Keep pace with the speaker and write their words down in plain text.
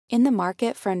In the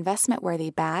market for investment-worthy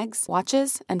bags,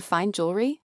 watches, and fine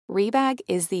jewelry, Rebag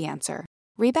is the answer.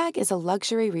 Rebag is a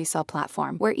luxury resale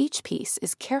platform where each piece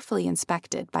is carefully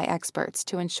inspected by experts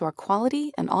to ensure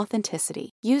quality and authenticity.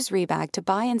 Use Rebag to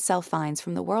buy and sell finds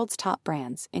from the world's top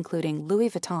brands, including Louis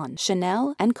Vuitton,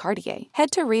 Chanel, and Cartier. Head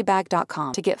to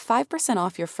Rebag.com to get 5%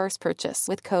 off your first purchase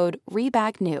with code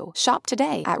REBAGNEW. Shop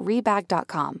today at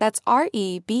Rebag.com. That's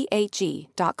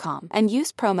REBAG.com. And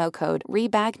use promo code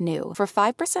REBAGNEW for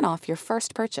 5% off your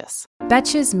first purchase.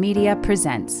 Betches Media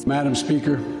presents. Madam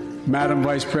Speaker, Madam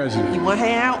Vice President. You want to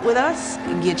hang out with us?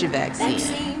 Get your vaccine.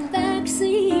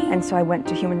 Vaccine. And so I went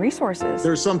to Human Resources.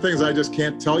 There's some things I just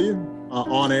can't tell you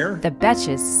on air. The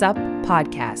Betches Sup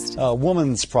Podcast. A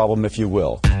woman's problem, if you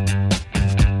will.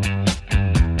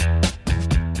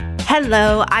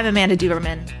 Hello, I'm Amanda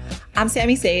Duberman. I'm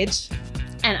Sammy Sage.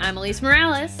 And I'm Elise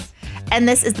Morales. And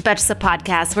this is the Betches Sup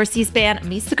Podcast, where C-SPAN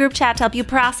meets the group chat to help you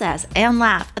process and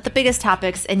laugh at the biggest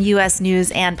topics in U.S.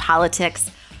 news and politics.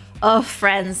 Oh,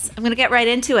 friends, I'm going to get right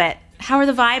into it. How are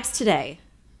the vibes today?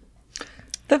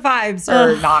 The vibes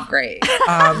are not great.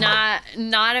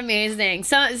 Not amazing.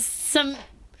 Some.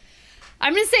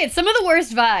 I'm going to say it's some of the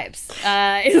worst vibes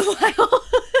in a while.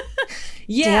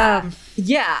 Yeah.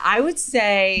 I would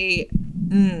say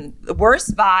the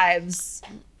worst vibes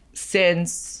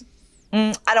since.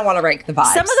 I don't want to rank the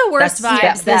vibes. Some of the worst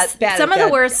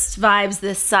vibes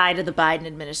this side of the Biden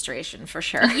administration, for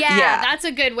sure. Yeah, that's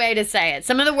a good way to say it.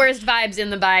 Some of the worst vibes in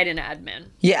the Biden admin.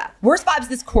 Yeah, worst vibes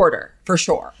this quarter, for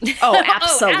sure. Oh,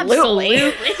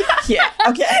 absolutely. Yeah,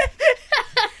 okay.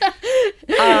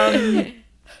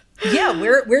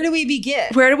 Where do we begin?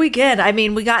 Where do we begin? I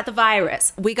mean, we got the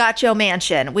virus. We got Joe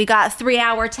Manchin. We got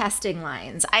 3-hour testing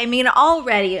lines. I mean,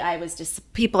 already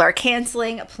people are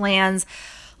canceling plans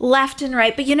left and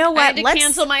right. But you know what? I had to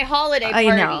cancel my holiday party.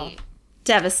 I know.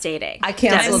 Devastating. I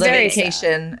canceled a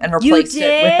vacation and replaced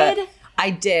it with I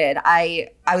did. I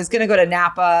was going to go to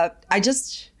Napa. I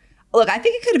think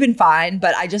it could have been fine,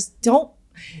 but I just don't.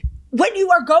 When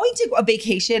you are going to a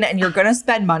vacation and you're going to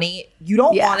spend money, you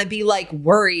don't want to be like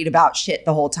worried about shit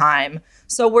the whole time.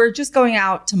 So we're just going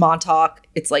out to Montauk.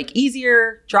 It's like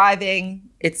easier driving.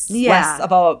 It's less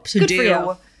of a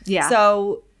to-do. Yeah.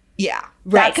 So, yeah.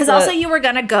 Right, because also you were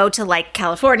going to go to like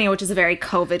California, which is a very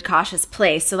COVID cautious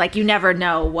place. So like you never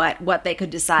know what they could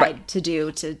decide to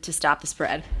do to stop the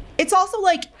spread. It's also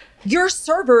like your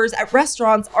servers at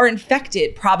restaurants are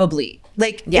infected probably.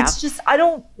 Like it's just, I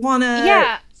don't want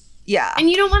to. Yeah. And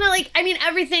you don't want to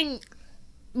everything.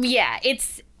 Yeah,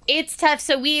 it's tough.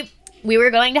 So we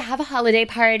were going to have a holiday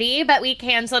party, but we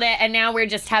canceled it. And now we're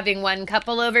just having one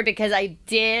couple over because I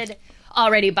did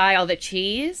already buy all the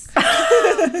cheese.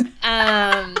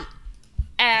 And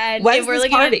when's this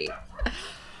party?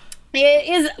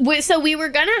 It is. So we were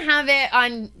gonna have it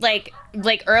on like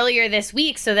earlier this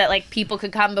week so that like people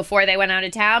could come before they went out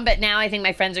of town. But now I think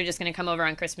my friends are just gonna come over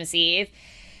on Christmas Eve.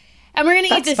 And we're going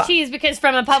to eat this cheese because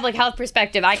from a public health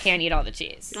perspective, I can't eat all the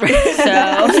cheese. So,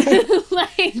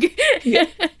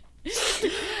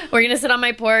 we're going to sit on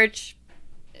my porch.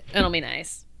 It'll be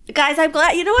nice. Guys, I'm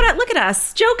glad. You know what? Look at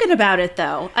us joking about it,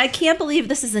 though. I can't believe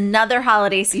this is another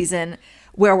holiday season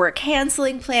where we're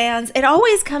canceling plans. It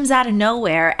always comes out of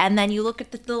nowhere. And then you look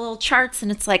at the little charts and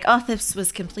it's like, oh, this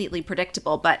was completely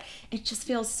predictable. But it just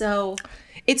feels so.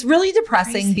 It's really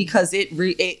depressing crazy. Because it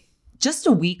just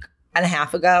a week and a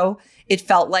half ago, it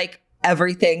felt like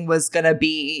everything was going to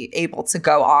be able to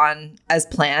go on as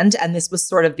planned. And this was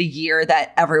sort of the year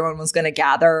that everyone was going to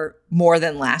gather more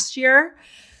than last year.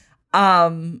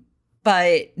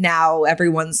 But now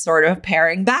everyone's sort of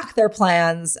paring back their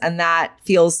plans, and that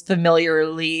feels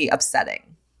familiarly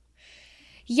upsetting.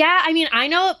 Yeah, I mean, I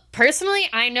know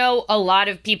a lot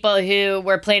of people who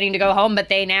were planning to go home, but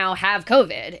they now have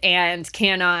COVID and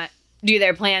cannot do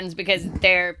their plans because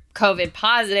they're COVID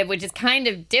positive, which is kind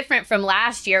of different from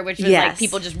last year, which was like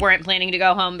people just weren't planning to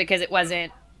go home because it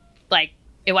wasn't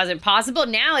possible.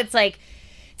 Now it's like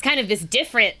it's kind of this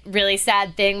different, really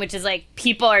sad thing, which is like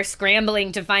people are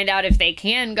scrambling to find out if they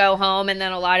can go home, and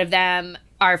then a lot of them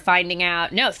are finding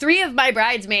out. No, 3 of my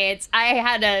bridesmaids, I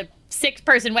had a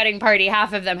 6-person wedding party.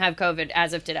 Half of them have COVID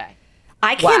as of today.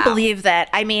 I can't believe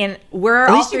that. I mean, we're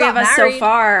all 3 of us so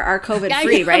far are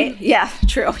COVID-free, right? Yeah,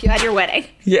 true. You had your wedding.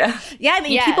 Yeah. Yeah, I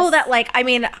mean, people that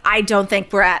I don't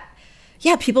think we're at,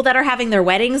 people that are having their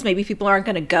weddings, maybe people aren't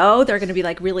going to go. They're going to be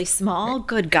like really small.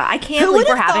 Good God. I can't believe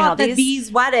we're having all these.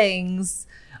 These weddings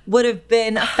would have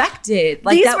been affected.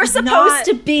 Like these were supposed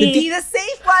to be the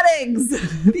safe weddings.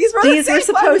 These were the safe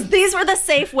weddings. These were the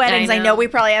safe weddings. I know we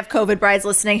probably have COVID brides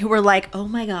listening who were like, oh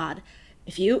my God.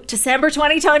 December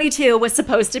 2022 was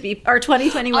supposed to be, or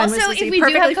 2021 was supposed to be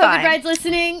perfectly fine. Also, if we do have COVID brides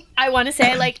listening, I want to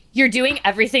say, like, you're doing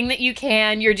everything that you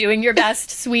can. You're doing your best,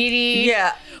 sweetie.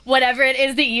 Yeah. Whatever it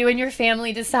is that you and your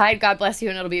family decide, God bless you,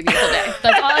 and it'll be a beautiful day.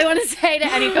 That's all I want to say to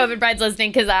any COVID brides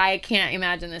listening, because I can't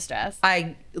imagine the stress.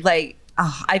 I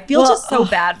feel just so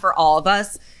bad for all of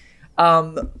us.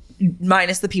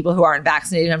 Minus the people who aren't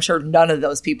vaccinated. I'm sure none of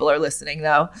those people are listening,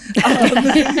 though.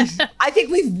 I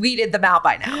think we've weeded them out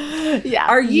by now. Yeah.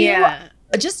 Are you,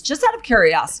 just out of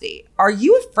curiosity, are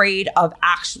you afraid of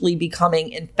actually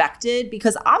becoming infected?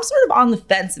 Because I'm sort of on the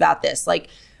fence about this. Like,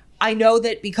 I know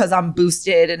that because I'm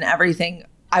boosted and everything,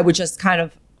 I would just kind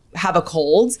of have a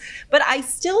cold. But I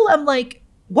still am like,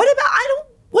 what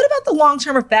about the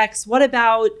long-term effects? What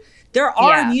about, there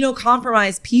are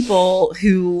immunocompromised people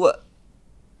who,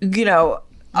 you know,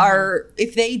 are,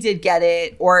 if they did get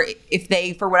it, or if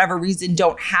they, for whatever reason,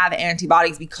 don't have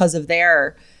antibodies because of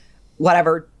their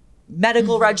whatever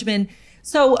medical regimen.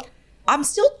 So I'm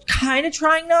still kind of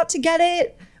trying not to get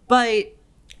it, but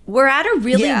we're at a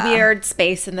really weird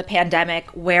space in the pandemic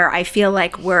where I feel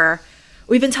like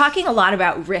we've been talking a lot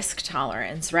about risk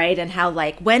tolerance, right? And how,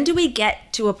 like, when do we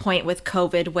get to a point with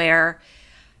COVID where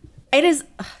it is,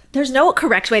 there's no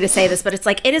correct way to say this, but it's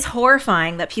like, it is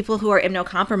horrifying that people who are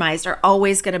immunocompromised are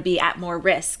always going to be at more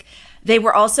risk. They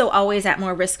were also always at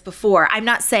more risk before. I'm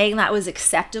not saying that was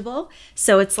acceptable.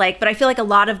 So it's like, but I feel like a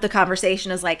lot of the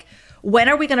conversation is like, when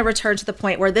are we going to return to the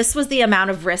point where this was the amount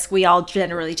of risk we all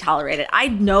generally tolerated? I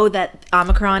know that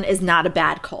Omicron is not a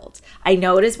bad cold. I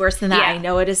know it is worse than that. Yeah. I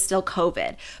know it is still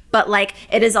COVID, but like,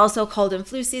 it is also cold and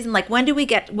flu season. Like, when are we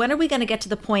going to get to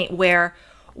the point where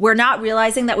we're not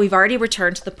realizing that we've already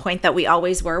returned to the point that we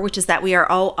always were, which is that we are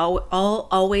all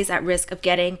always at risk of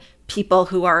getting people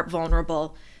who are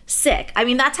vulnerable sick? I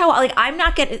mean, that's how, like, I'm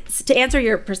not to answer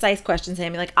your precise question,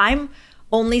 Sammy, like, I'm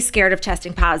only scared of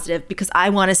testing positive because I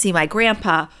want to see my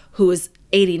grandpa who's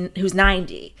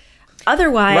 90.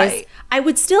 Otherwise, I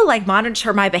would still like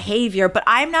monitor my behavior, but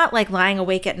I'm not like lying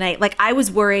awake at night. Like, I was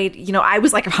worried, you know, I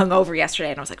was like hungover yesterday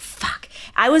and I was like, fuck.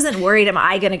 I wasn't worried, am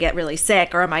I going to get really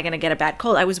sick or am I going to get a bad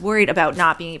cold? I was worried about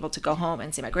not being able to go home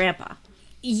and see my grandpa.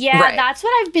 Yeah, that's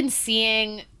what I've been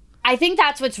seeing. I think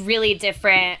that's what's really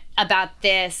different about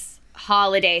this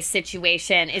holiday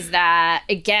situation is that,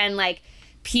 again, like,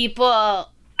 people,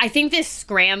 I think this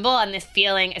scramble and this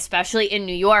feeling, especially in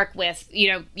New York with,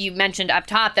 you know, you mentioned up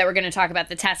top that we're going to talk about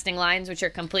the testing lines, which are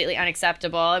completely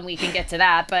unacceptable, and we can get to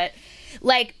that. But,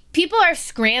 like, people are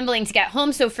scrambling to get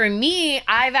home. So for me,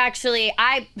 I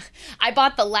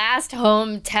bought the last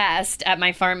home test at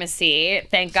my pharmacy.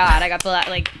 Thank God. I got the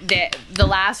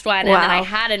last one, and then I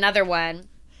had another one.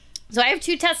 So I have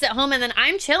 2 tests at home, and then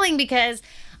I'm chilling because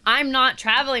I'm not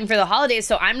traveling for the holidays,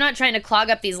 so I'm not trying to clog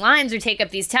up these lines or take up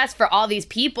these tests for all these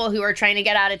people who are trying to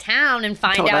get out of town and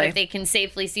find out if they can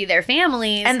safely see their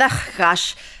families. And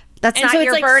gosh, that's and not so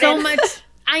your it's like burden. So much.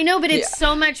 I know, but it's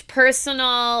so much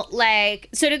personal. Like,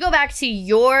 so to go back to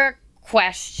your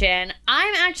question,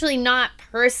 I'm actually not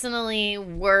personally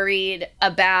worried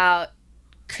about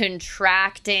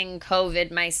contracting COVID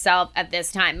myself at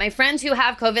this time. My friends who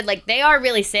have COVID, like, they are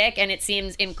really sick and it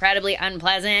seems incredibly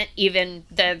unpleasant, even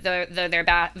though they're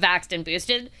vaxxed and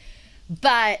boosted.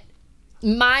 But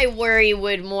my worry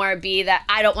would more be that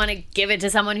I don't want to give it to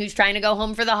someone who's trying to go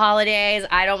home for the holidays.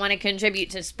 I don't want to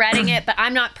contribute to spreading it, but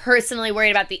I'm not personally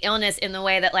worried about the illness in the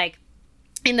way that, like,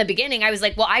 in the beginning, I was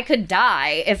like, well, I could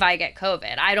die if I get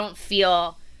COVID. I don't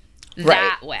feel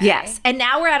that way. Yes. And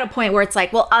now we're at a point where it's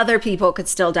like, well, other people could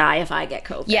still die if I get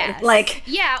COVID. Yes. Like,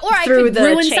 yeah, or I could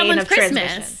ruin someone's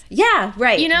Christmas. Yeah,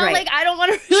 right. You know, like, I don't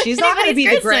want to ruin She's not going to be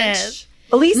Christmas. the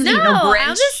Grinch. Elise No, no Grinch.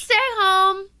 I'll just stay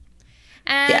home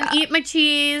and eat my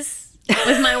cheese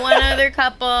with my one other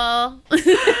couple.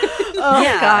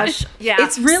 Gosh. Yeah.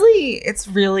 It's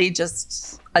really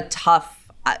just a tough.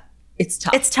 It's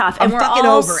tough. It's tough. And we're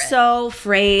all so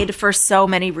afraid for so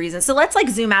many reasons. So let's like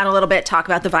zoom out a little bit, talk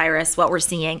about the virus, what we're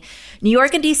seeing. New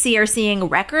York and DC are seeing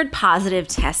record positive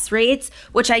test rates,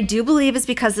 which I do believe is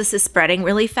because this is spreading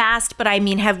really fast. But I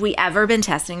mean, have we ever been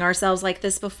testing ourselves like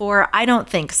this before? I don't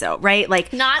think so, right?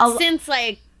 Like, not since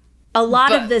like a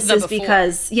lot of this is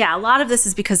because, a lot of this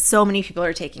is because so many people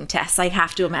are taking tests. I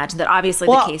have to imagine that obviously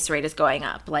the case rate is going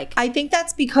up. Like, I think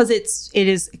that's because it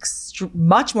is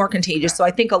much more contagious. So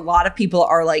I think a lot of people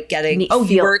are like getting,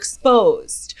 you were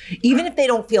exposed. Even if they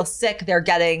don't feel sick,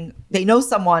 they know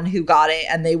someone who got it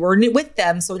and they were with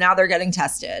them. So now they're getting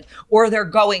tested, or they're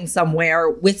going somewhere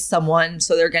with someone.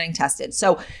 So they're getting tested.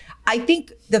 So I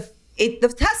think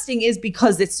the testing is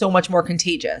because it's so much more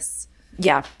contagious.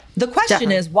 Yeah. The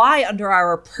question is, why under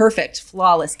our perfect,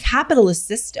 flawless capitalist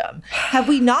system have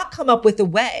we not come up with a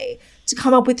way to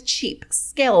come up with cheap,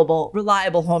 scalable,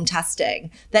 reliable home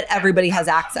testing that everybody has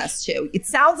access to? It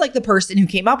sounds like the person who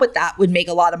came up with that would make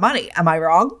a lot of money. Am I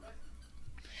wrong?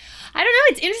 I don't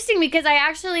know. It's interesting because I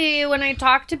actually, when I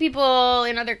talk to people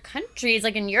in other countries,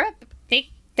 like in Europe, they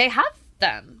have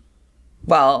them.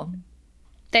 Well,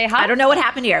 they have. I don't know what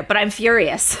happened here, but I'm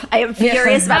furious. I am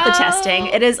furious about the testing.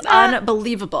 It is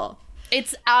unbelievable.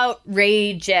 It's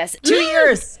outrageous. 2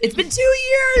 years. It's been 2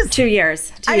 years. 2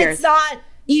 years. It's not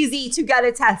easy to get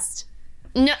a test.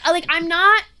 No, like I'm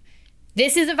not.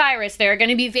 This is a virus. There are going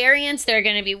to be variants. There are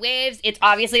going to be waves. It's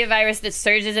obviously a virus that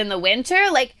surges in the winter.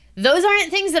 Like, those aren't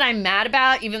things that I'm mad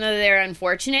about, even though they're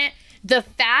unfortunate. The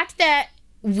fact that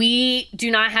we do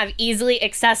not have easily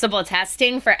accessible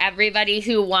testing for everybody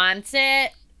who wants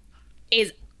it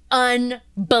is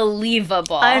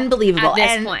unbelievable. Unbelievable. At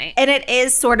this point. And it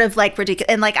is sort of like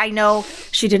ridiculous. And like, I know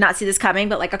she did not see this coming,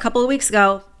 but like a couple of weeks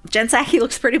ago, Jen Psaki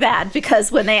looks pretty bad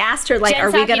because when they asked her, like,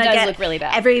 are we going to get really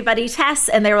bad. Everybody tests?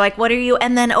 And they were like, what are you?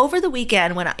 And then over the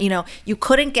weekend when, you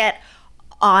couldn't get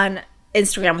on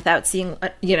Instagram without seeing,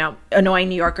 annoying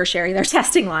New Yorkers sharing their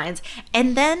testing lines.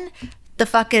 And then the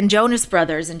fucking Jonas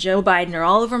Brothers and Joe Biden are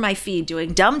all over my feed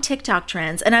doing dumb TikTok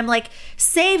trends. And I'm like,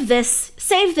 save this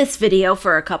video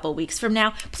for a couple weeks from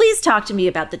now. Please talk to me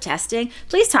about the testing.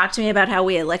 Please talk to me about how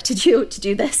we elected you to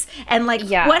do this. And like,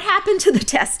 what happened to the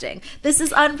testing? This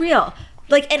is unreal.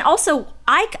 Like, and also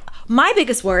my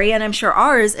biggest worry, and I'm sure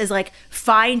ours, is like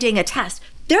finding a test.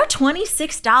 They're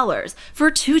 $26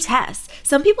 for 2 tests.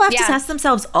 Some people have to test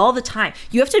themselves all the time.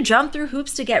 You have to jump through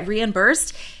hoops to get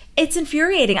reimbursed. It's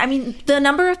infuriating. I mean, the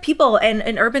number of people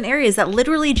in urban areas that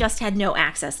literally just had no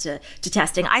access to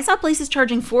testing. I saw places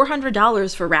charging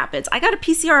 $400 for rapids. I got a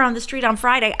PCR on the street on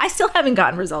Friday. I still haven't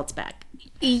gotten results back.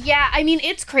 Yeah, I mean,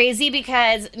 it's crazy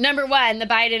because, number one, the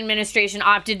Biden administration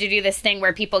opted to do this thing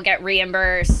where people get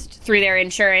reimbursed through their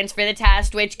insurance for the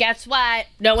test, which, guess what?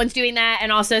 No one's doing that.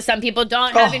 And also, some people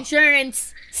don't have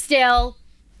insurance still.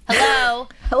 Hello.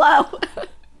 Hello.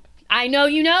 I know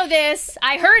you know this.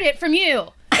 I heard it from you.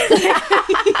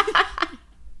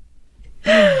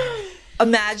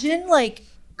 Imagine, like,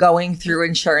 going through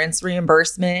insurance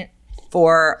reimbursement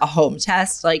for a home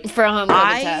test. Like, for a home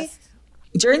COVID test.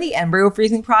 During the embryo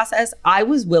freezing process, I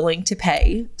was willing to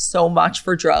pay so much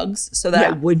for drugs so that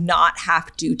I would not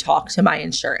have to talk to my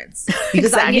insurance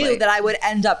because I knew that I would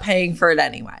end up paying for it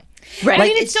anyway. Right. I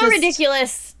mean, it's so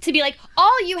ridiculous to be like,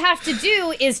 all you have to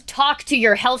do is talk to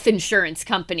your health insurance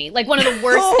company. Like, one of the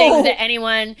worst things that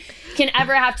anyone can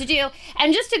ever have to do.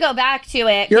 And just to go back to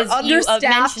it, your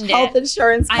understaffed health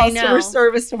insurance customer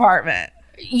service department.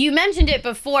 You mentioned it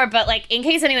before, but like, in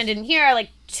case anyone didn't hear, like,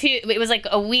 it was like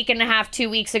a week and a half, 2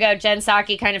 weeks ago, Jen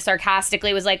Psaki kind of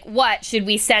sarcastically was like, what, should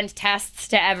we send tests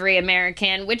to every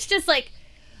American? Which just like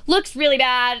looks really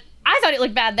bad. I thought it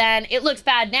looked bad then. It looks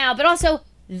bad now. But also,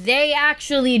 they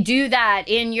actually do that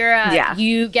in Europe. Yeah.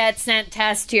 You get sent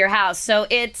tests to your house. So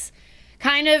it's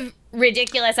kind of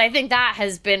ridiculous. I think that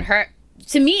has been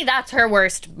to me, that's her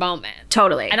worst moment.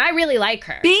 Totally. And I really like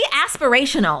her. Be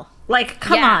aspirational. Like,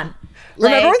 come on.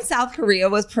 Remember when South Korea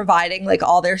was providing like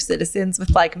all their citizens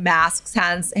with like masks,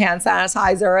 hand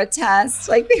sanitizer, a test?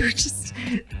 Like, they were just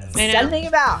sending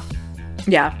them out.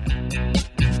 Yeah.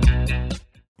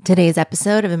 Today's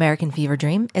episode of American Fever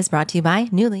Dream is brought to you by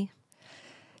Nuuly.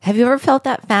 Have you ever felt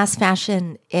that fast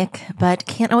fashion ick, but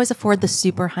can't always afford the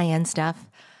super high-end stuff?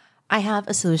 I have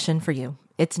a solution for you.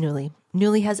 It's Nuuly.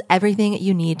 Nuuly has everything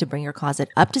you need to bring your closet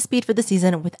up to speed for the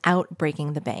season without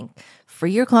breaking the bank.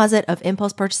 Free your closet of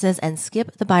impulse purchases and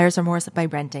skip the buyer's remorse by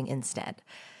renting instead.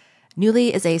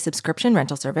 Nuuly is a subscription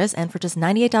rental service, and for just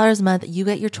 $98 a month, you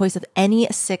get your choice of any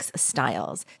 6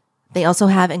 styles. They also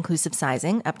have inclusive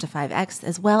sizing, up to 5X,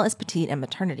 as well as petite and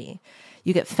maternity.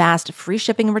 You get fast, free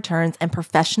shipping and returns, and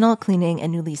professional cleaning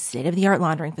and Nuuly's state-of-the-art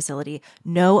laundering facility.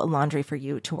 No laundry for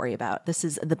you to worry about. This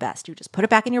is the best. You just put it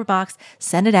back in your box,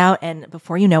 send it out, and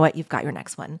before you know it, you've got your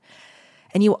next one.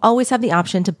 And you always have the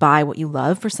option to buy what you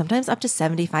love for sometimes up to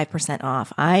 75%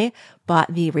 off. I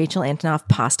bought the Rachel Antonoff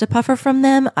pasta puffer from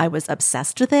them. I was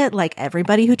obsessed with it, like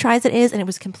everybody who tries it is, and it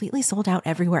was completely sold out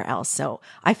everywhere else. So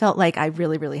I felt like I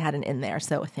really, really had an in there.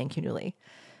 So thank you, Nuuly.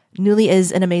 Nuuly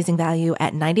is an amazing value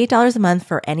at $98 a month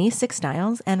for any 6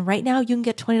 styles. And right now you can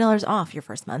get $20 off your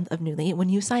first month of Nuuly when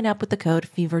you sign up with the code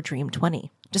FEVERDREAM20.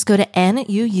 Just go to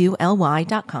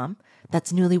NUULY.com.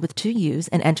 That's Nuuly with 2 U's,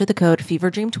 and enter the code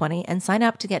FEVERDREAM20 and sign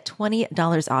up to get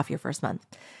 $20 off your first month.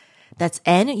 That's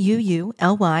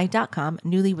NUULY.com,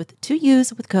 Nuuly with 2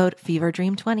 U's with code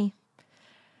FEVERDREAM20.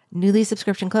 Nuuly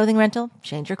subscription clothing rental,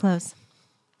 change your clothes.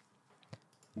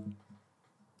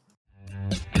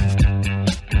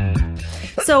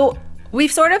 So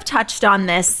we've sort of touched on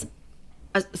this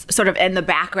sort of in the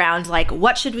background, like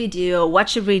what should we do? What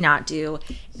should we not do?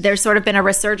 There's sort of been a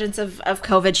resurgence of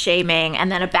COVID shaming and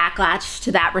then a backlash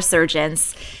to that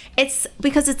resurgence. It's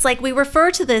because it's like we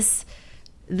refer to this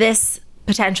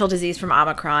potential disease from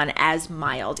Omicron as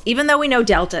mild, even though we know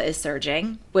Delta is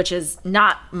surging, which is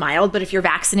not mild, but if you're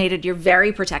vaccinated, you're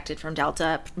very protected from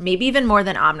Delta, maybe even more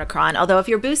than Omicron. Although if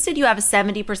you're boosted, you have a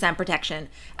 70% protection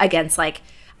against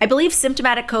I believe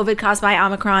symptomatic COVID caused by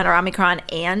Omicron or Omicron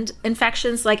and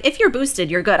infections. Like if you're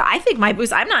boosted, you're good. I think my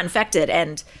boost, I'm not infected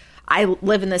and I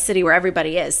live in the city where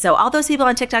everybody is. So all those people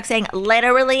on TikTok saying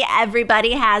literally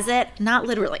everybody has it, not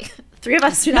literally. 3 of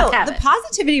us do not have it. The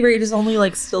positivity rate is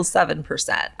only still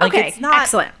 7%. Okay, it's not,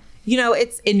 excellent.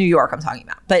 It's in New York I'm talking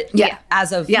about. But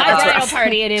as of my bridal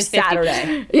party, it is 50.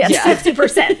 Saturday. Yes,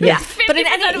 50%. Yeah. 50% but in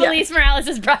any of Elise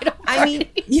Morales' bridal party.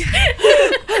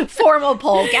 Formal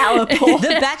poll, Gallup poll.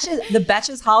 The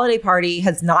Betches holiday party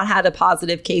has not had a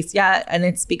positive case yet. And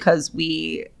it's because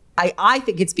I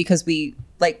think it's because we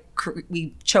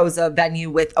chose a venue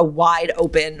with a wide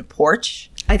open porch.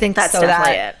 I think that's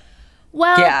definitely it.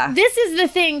 Well, this is the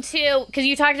thing, too, because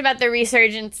you talked about the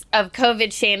resurgence of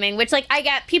COVID shaming, which, I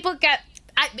get,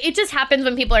 it just happens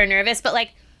when people are nervous, but,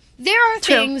 there are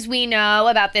things we know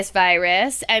about this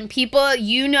virus, and people, that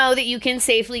you can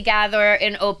safely gather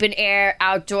in open air,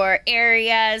 outdoor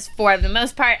areas for the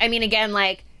most part. I mean, again,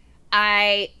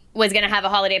 I was going to have a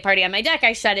holiday party on my deck.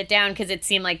 I shut it down because it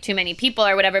seemed like too many people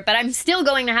or whatever, but I'm still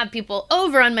going to have people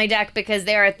over on my deck because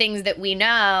there are things that we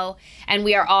know and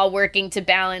we are all working to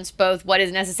balance both what is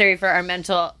necessary for our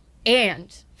mental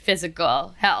and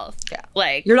physical health.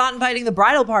 Yeah. You're not inviting the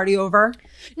bridal party over.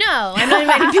 No, I'm not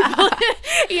inviting people.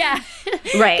 Yeah.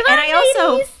 Right. Come on, and I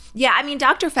also,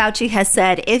 Dr. Fauci has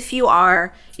said if you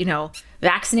are,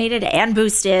 vaccinated and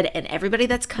boosted and everybody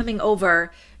that's coming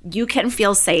over, you can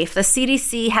feel safe. The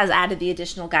CDC has added the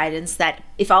additional guidance that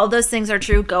if all of those things are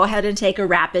true, go ahead and take a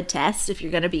rapid test if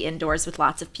you're going to be indoors with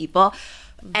lots of people.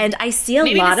 And I see a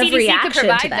lot of reaction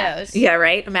to that. Those. Yeah,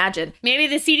 right? Imagine. Maybe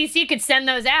the CDC could send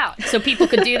those out so people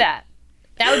could do that.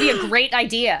 That would be a great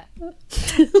idea.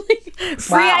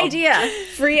 Free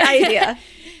idea.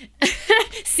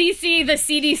 CC the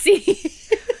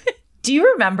CDC. Do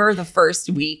you remember the first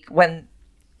week when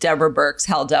Deborah Birx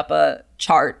held up a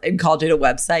chart and called it a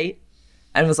website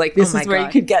and was like, this is where you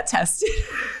could get tested?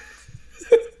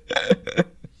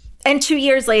 And 2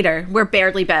 years later, we're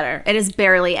barely better. It is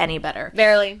barely any better.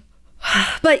 Barely.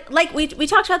 But we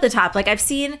talked about the top, I've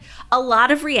seen a lot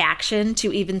of reaction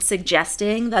to even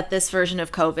suggesting that this version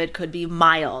of COVID could be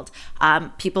mild.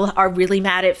 People are really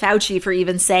mad at Fauci for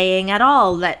even saying at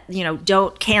all that,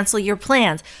 don't cancel your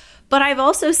plans. But I've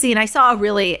also seen, I saw a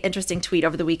really interesting tweet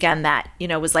over the weekend that,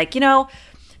 was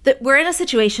that we're in a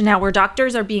situation now where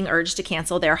doctors are being urged to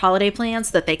cancel their holiday plans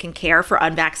so that they can care for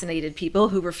unvaccinated people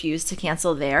who refuse to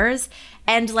cancel theirs.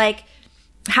 And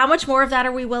how much more of that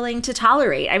are we willing to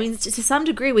tolerate? I mean, to some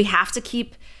degree, we have to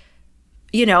keep,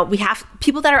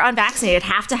 people that are unvaccinated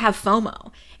have to have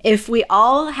FOMO. If we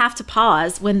all have to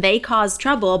pause when they cause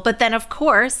trouble, but then of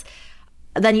course,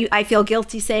 I feel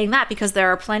guilty saying that because there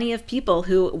are plenty of people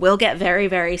who will get very,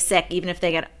 very sick, even if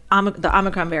they get the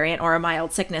Omicron variant or a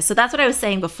mild sickness. So that's what I was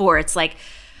saying before. It's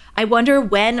I wonder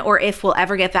when or if we'll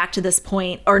ever get back to this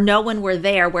point or know when we're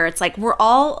there where it's we're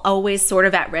all always sort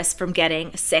of at risk from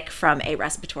getting sick from a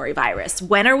respiratory virus.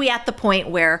 When are we at the point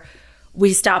where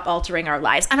we stop altering our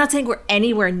lives? I'm not saying we're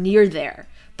anywhere near there,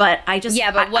 but I just the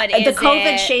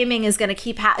COVID shaming is going to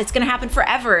it's going to happen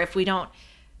forever if we don't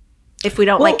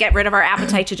get rid of our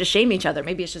appetite to just shame each other.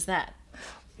 Maybe it's just that.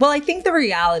 Well, I think the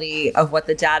reality of what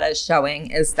the data is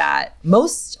showing is that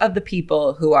most of the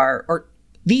people who are, or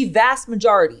the vast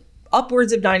majority,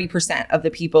 upwards of 90% of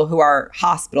the people who are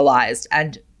hospitalized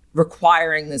and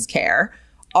requiring this care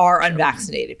are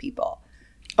unvaccinated people.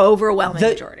 Overwhelming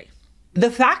majority.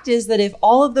 The fact is that if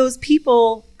all of those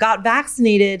people got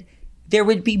vaccinated, there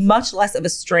would be much less of a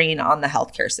strain on the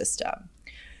healthcare system.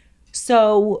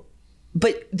 So,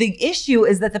 but the issue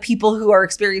is that the people who are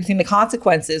experiencing the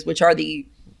consequences, which are the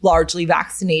largely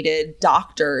vaccinated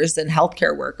doctors and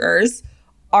healthcare workers,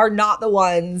 are not the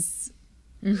ones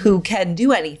who can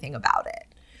do anything about it.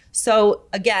 So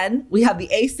again, we have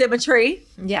the asymmetry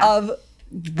of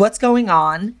what's going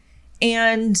on.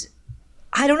 And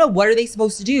I don't know, what are they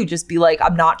supposed to do? Just be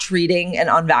I'm not treating an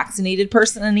unvaccinated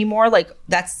person anymore?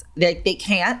 They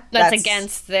can't. That's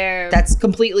against their... That's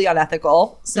completely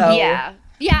unethical. So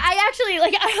Yeah, I actually,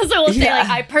 I also will say,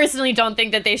 I personally don't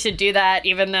think that they should do that,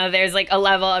 even though there's, a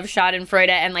level of schadenfreude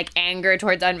and, anger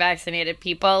towards unvaccinated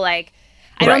people. I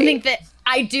don't think that,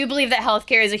 I do believe that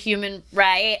healthcare is a human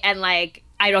right, and like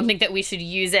I don't think that we should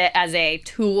use it as a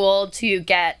tool to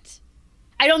get.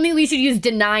 I don't think we should use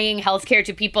denying healthcare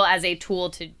to people as a tool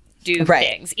to do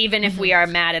things, even if we are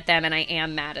mad at them, and I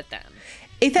am mad at them.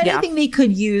 If anything, they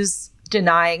could use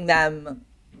denying them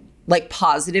like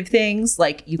positive things,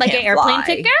 like you can't an airplane fly.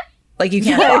 ticket. Like you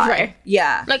can't fly.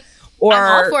 Yeah. Like, or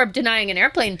I'm all for denying an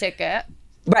airplane ticket.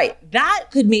 Right. That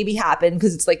could maybe happen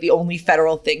because it's like the only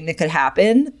federal thing that could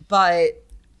happen. But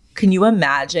can you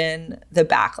imagine the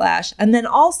backlash? And then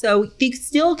also they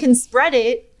still can spread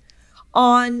it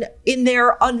in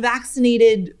their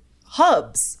unvaccinated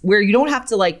hubs where you don't have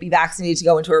to like be vaccinated to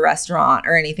go into a restaurant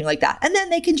or anything like that. And then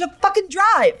they can just fucking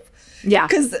drive. Yeah.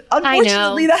 Because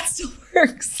unfortunately that still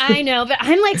works. I know, but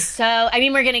I'm like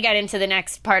we're going to get into the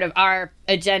next part of our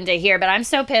agenda here, but I'm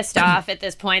so pissed off at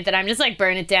this point that I'm just like,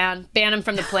 burn it down, ban them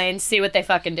from the planes, see what they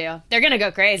fucking do. They're going to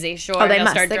go crazy, sure. Oh, they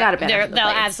must. They got to ban them from the They'll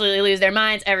planes. absolutely lose their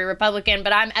minds, every Republican,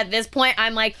 but at this point,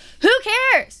 I'm like, who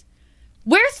cares?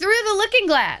 We're through the looking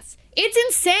glass. It's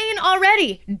insane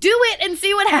already. Do it and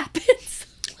see what happens.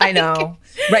 I know.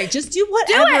 Right. Just do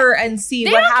whatever and see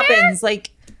what happens. Care.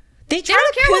 Like, they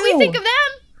don't care what we think of them.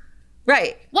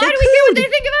 Right. Why do we care what they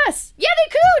think of us? Yeah,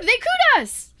 they could. They could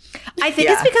us. I think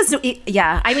it's because,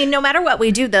 I mean, no matter what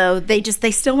we do, though, they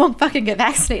still won't fucking get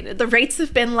vaccinated. The rates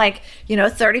have been like,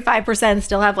 35%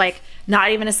 still have like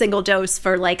not even a single dose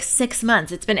for like 6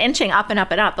 months. It's been inching up and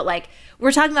up and up. But like,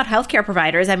 we're talking about healthcare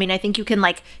providers. I mean, I think you can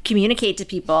like communicate to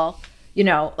people,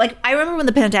 like I remember when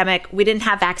the pandemic, we didn't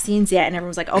have vaccines yet. And everyone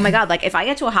was like, oh my God, like if I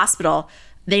get to a hospital,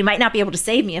 they might not be able to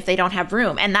save me if they don't have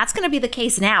room. And that's going to be the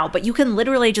case now. But you can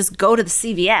literally just go to the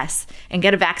CVS and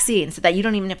get a vaccine so that you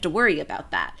don't even have to worry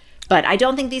about that. But I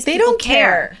don't think these people don't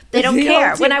care. They don't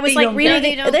care. When I was like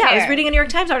reading, I was reading a New York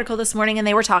Times article this morning, and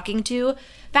they were talking to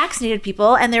vaccinated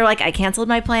people, and they were like, I canceled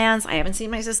my plans. I haven't seen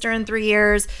my sister in 3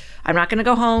 years. I'm not going to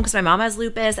go home because my mom has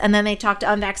lupus. And then they talked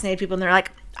to unvaccinated people, and they're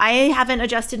like, I haven't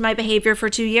adjusted my behavior for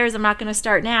 2 years. I'm not going to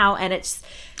start now. And it's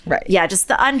just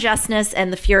the unjustness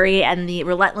and the fury and the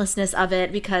relentlessness of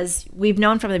it, because we've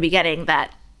known from the beginning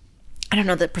that, I don't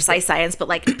know the precise science, but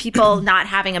like people not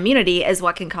having immunity is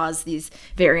what can cause these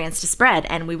variants to spread.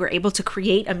 And we were able to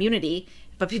create immunity,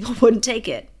 but people wouldn't take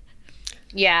it.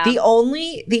 Yeah.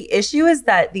 The issue is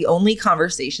that the only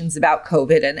conversations about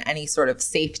COVID and any sort of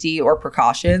safety or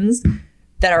precautions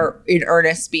that are in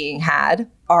earnest being had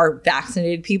are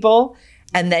vaccinated people.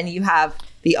 And then you have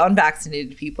the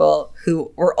unvaccinated people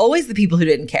who were always the people who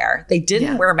didn't care. They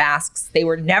didn't wear masks. They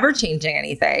were never changing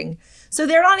anything. So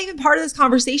they're not even part of this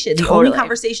conversation. The only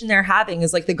conversation they're having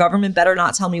is like, the government better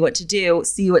not tell me what to do.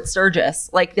 See you at Sturgis.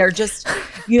 Like they're just,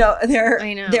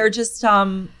 they're just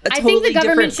I think the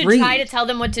government should try to tell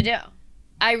them what to do.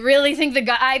 I really think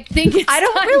I think it's time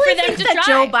for them to try.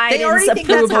 Joe Biden's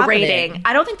approval rating.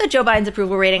 I don't think that Joe Biden's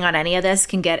approval rating on any of this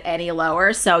can get any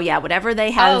lower. So yeah, whatever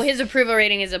they have. Oh, his approval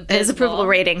rating is abysmal. His approval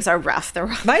ratings are rough. They're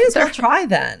rough. Might as well try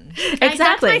then. Exactly.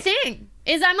 That's my thing.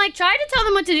 I'm like, try to tell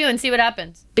them what to do and see what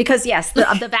happens. Because yes,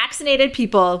 the vaccinated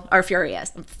people are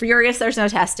furious. I'm furious there's no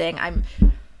testing.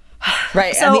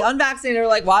 Right. So, and the unvaccinated are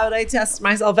like, why would I test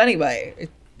myself anyway?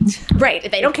 Right.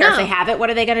 If they don't care if they have it, what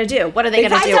are they going to do? What are they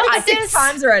going to do? I 6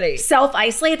 times already.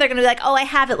 Self-isolate. They're going to be like, oh, I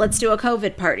have it. Let's do a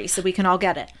COVID party so we can all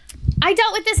get it. I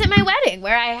dealt with this at my wedding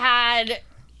where I had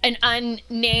an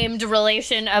unnamed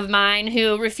relation of mine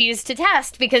who refused to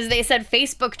test because they said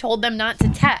Facebook told them not to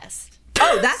test.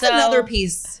 Oh, that's another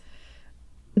piece.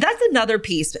 That's another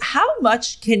piece. How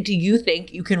much do you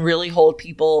think you can really hold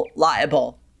people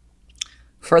liable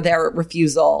for their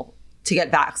refusal to get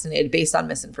vaccinated based on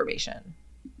misinformation?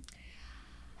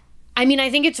 I mean, I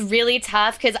think it's really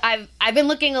tough because I've been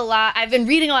reading a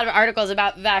lot of articles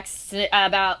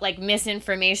about like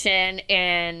misinformation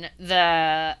in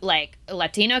the like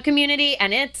Latino community,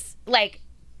 and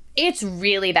it's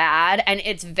really bad, and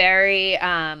it's very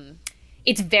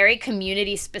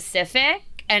community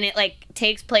specific, and it like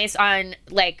takes place on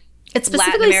like it's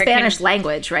specifically Spanish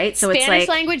language, right? So Spanish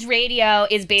language radio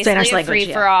is basically a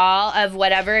free for all of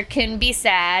whatever can be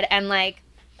said, and like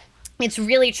it's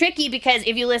really tricky because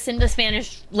if you listen to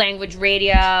Spanish language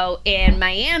radio in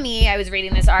Miami, I was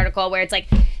reading this article where it's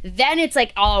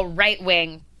like all right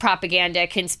wing propaganda,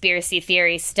 conspiracy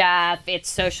theory stuff. It's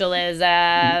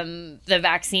socialism. The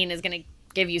vaccine is going to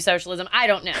give you socialism. I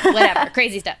don't know, whatever,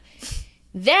 crazy stuff.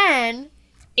 Then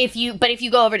if you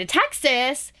go over to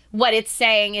Texas, what it's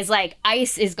saying is like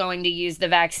ICE is going to use the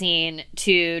vaccine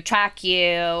to track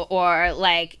you, or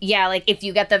like if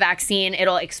you get the vaccine,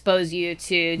 it'll expose you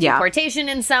to deportation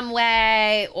in some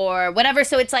way or whatever.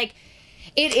 So it's like,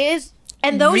 it is,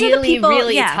 and those really, are the people,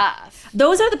 really tough.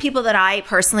 those are the people that I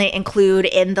personally include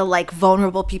in the like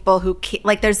vulnerable people who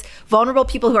like there's vulnerable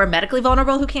people who are medically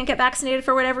vulnerable who can't get vaccinated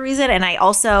for whatever reason. And I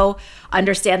also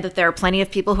understand that there are plenty of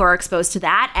people who are exposed to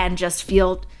that and just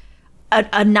feel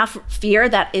enough fear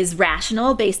that is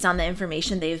rational based on the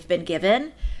information they've been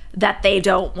given that they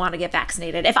don't want to get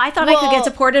vaccinated. If I thought I could get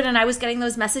deported and I was getting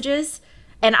those messages,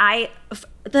 then I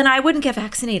wouldn't get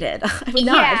vaccinated. I would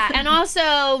not. Yeah, and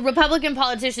also Republican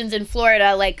politicians in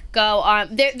Florida like go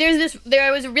on.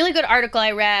 There was a really good article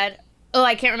I read. Oh,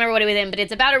 I can't remember what it was in, but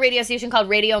it's about a radio station called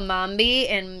Radio Mambi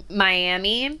in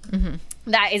Miami.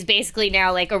 That is basically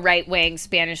now like a right-wing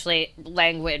Spanish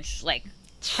language like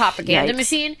propaganda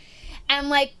machine, and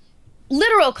like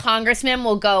literal congressmen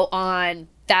will go on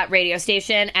that radio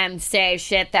station and say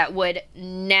shit that would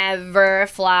never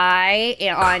fly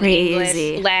on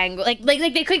English language.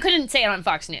 Like they couldn't say it on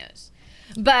Fox News,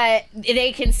 but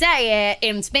they can say it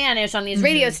in Spanish on these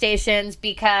radio stations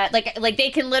because like they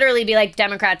can literally be like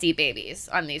Democrats eat babies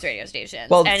on these radio stations.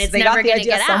 Well, and it's they never got the gonna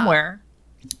idea get somewhere.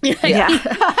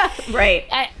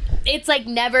 Right. It's like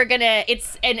never gonna.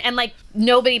 It's and like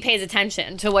nobody pays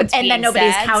attention to what's being said. And then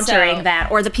nobody's countering so.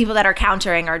 that, or the people that are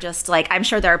countering are just like, I'm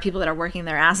sure there are people that are working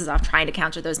their asses off trying to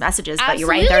counter those messages. Absolutely, but you're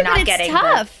right, they're not it's getting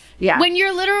tough. Yeah. When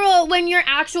your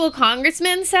actual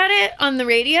congressman said it on the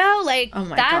radio, like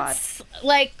that's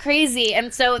like crazy,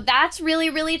 and so that's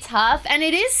really really tough, and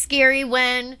it is scary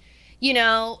when. You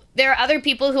know, there are other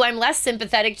people who I'm less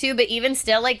sympathetic to, but even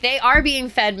still, like, they are being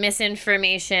fed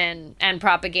misinformation and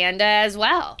propaganda as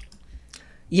well.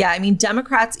 Yeah, I mean,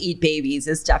 Democrats eat babies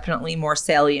is definitely more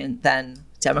salient than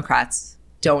Democrats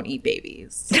don't eat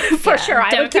babies. For sure.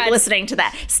 I would keep listening to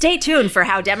that. Stay tuned for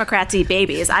how Democrats eat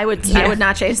babies. I would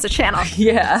not change the channel.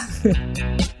 Yeah.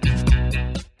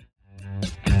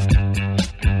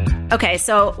 Okay,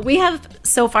 so we have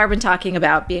so far been talking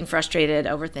about being frustrated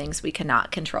over things we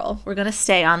cannot control. We're going to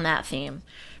stay on that theme.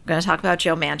 We're going to talk about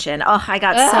Joe Manchin. Oh,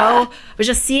 I was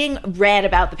just seeing red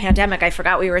about the pandemic. I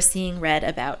forgot we were seeing red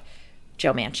about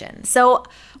Joe Manchin. So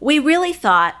we really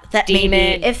thought that maybe,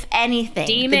 if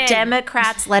anything, the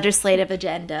Democrats' legislative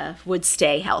agenda would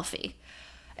stay healthy.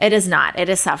 It is not. It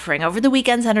is suffering. Over the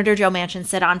weekend, Senator Joe Manchin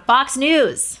said on Fox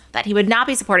News that he would not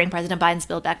be supporting President Biden's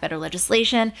Build Back Better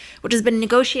legislation, which has been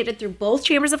negotiated through both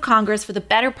chambers of Congress for the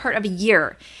better part of a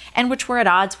year, and which were at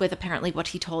odds with apparently what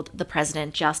he told the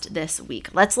president just this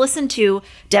week. Let's listen to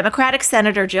Democratic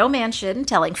Senator Joe Manchin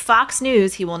telling Fox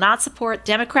News he will not support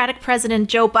Democratic President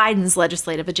Joe Biden's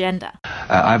legislative agenda.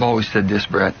 I've always said this,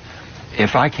 Brett.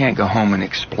 If I can't go home and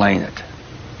explain it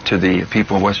to the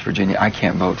people of West Virginia, I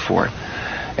can't vote for it.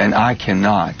 And I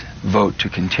cannot vote to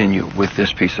continue with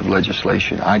this piece of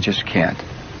legislation. I just can't.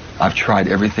 I've tried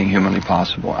everything humanly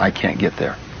possible. I can't get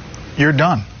there. You're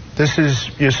done. This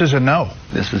is a no.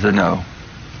 This is a no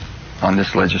on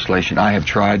this legislation. I have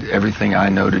tried everything I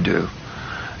know to do.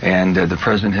 And the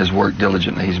president has worked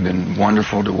diligently. He's been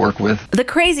wonderful to work with. The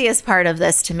craziest part of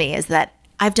this to me is that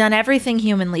I've done everything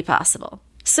humanly possible.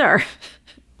 Sir,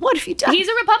 what have you done? He's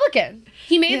a Republican.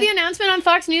 He made the announcement on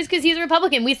Fox News because he's a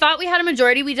Republican. We thought we had a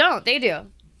majority. We don't. They do.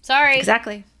 Sorry.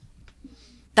 Exactly.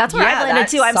 That's where I've landed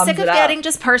too. I'm sick of getting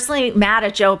just personally mad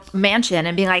at Joe Manchin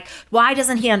and being like, why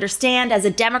doesn't he understand as a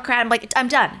Democrat? I'm like, I'm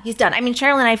done. He's done. I mean,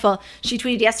 Sherilyn Ifill, she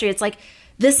tweeted yesterday, it's like,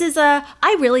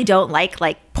 I really don't like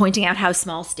pointing out how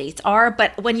small states are,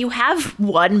 but when you have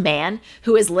one man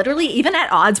who is literally even at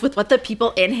odds with what the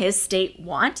people in his state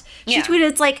want, she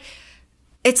tweeted,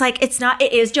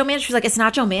 it is Joe Manchin. She's like, it's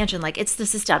not Joe Manchin. Like, it's the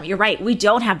system. You're right. We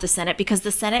don't have the Senate because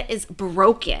the Senate is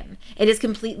broken. It is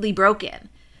completely broken.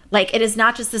 Like, it is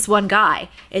not just this one guy.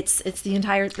 It's the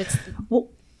entire.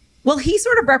 Well, he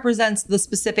sort of represents the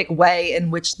specific way in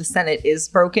which the Senate is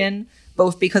broken,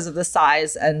 both because of the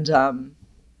size and,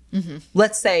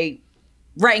 let's say,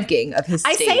 ranking of his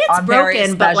state. I say it's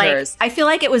broken, but I feel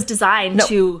like it was designed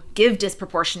to give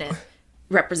disproportionate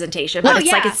representation, but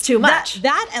it's too much.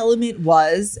 That element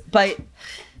was,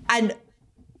 and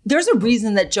there's a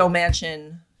reason that Joe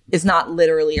Manchin is not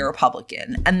literally a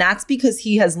Republican, and that's because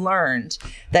he has learned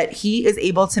that he is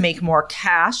able to make more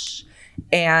cash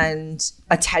and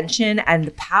attention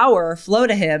and power flow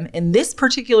to him in this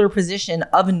particular position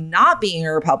of not being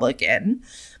a Republican,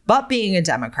 but being a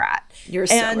Democrat. You're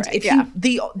so and right.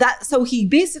 If so he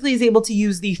basically is able to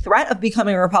use the threat of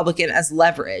becoming a Republican as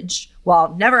leverage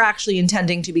while never actually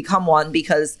intending to become one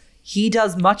because he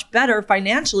does much better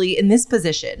financially in this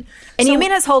position. And you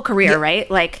mean his whole career, right?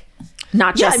 Like,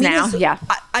 not just now.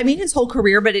 I mean his whole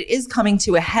career, but it is coming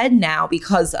to a head now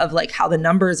because of how the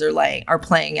numbers are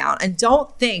playing out. And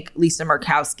don't think, Lisa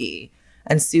Murkowski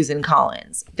and Susan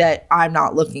Collins, that I'm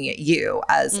not looking at you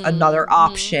as another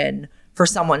option for for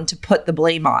someone to put the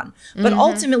blame on. But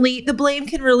ultimately, the blame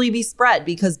can really be spread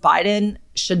because Biden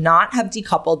should not have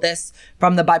decoupled this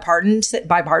from the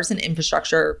bipartisan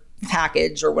infrastructure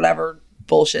package or whatever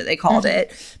bullshit they called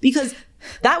it, because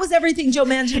that was everything Joe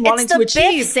Manchin wanted to achieve. It's the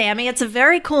Biff, Sammy. It's a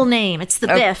very cool name. It's the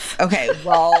Biff. Okay,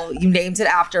 well, you named it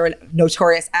after a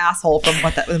notorious asshole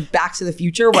from Back to the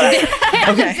Future. Whatever.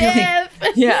 Okay.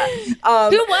 Yeah.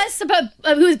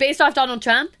 Who was based off Donald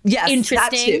Trump? Yes,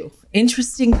 interesting. That too.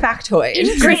 Interesting factoid.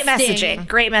 Great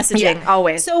messaging.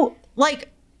 Always. So, like,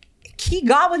 he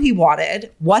got what he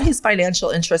wanted, what his financial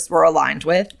interests were aligned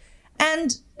with,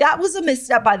 and that was a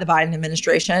misstep by the Biden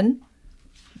administration.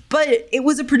 But it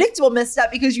was a predictable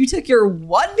misstep because you took your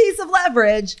one piece of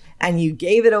leverage and you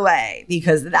gave it away,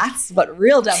 because that's what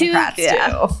real Democrats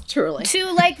do. Truly.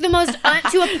 To like the most,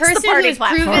 to a person who has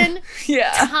proven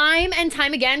time and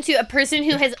time again, to a person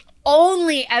who has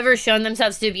only ever shown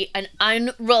themselves to be an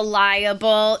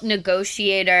unreliable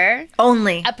negotiator.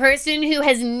 Only. A person who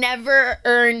has never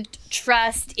earned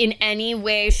trust in any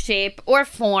way, shape, or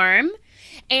form.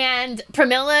 And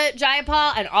Pramila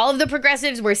Jayapal and all of the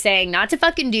progressives were saying not to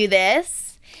fucking do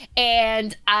this.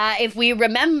 And if we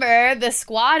remember, the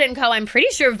Squad and co, I'm pretty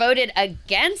sure voted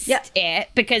against it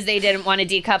because they didn't want to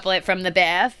decouple it from the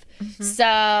BIF.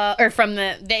 So, or from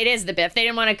it is the BIF. They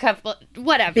didn't want to couple,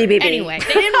 whatever. BBB. Anyway,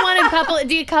 they didn't want to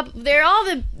decouple. They're all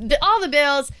the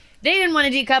bills. They didn't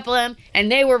want to decouple them,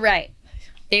 and they were right.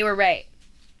 They were right.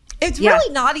 It's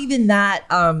really not even that.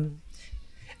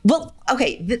 Well,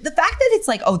 okay, the fact that it's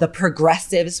like, oh, the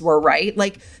progressives were right.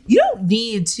 Like, you don't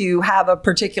need to have a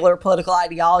particular political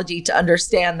ideology to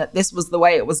understand that this was the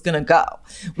way it was going to go,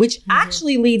 which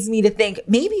actually leads me to think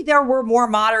maybe there were more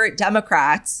moderate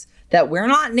Democrats that we're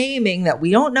not naming, that we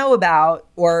don't know about,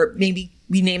 or maybe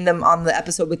we named them on the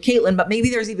episode with Caitlin, but maybe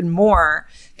there's even more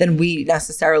than we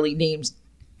necessarily named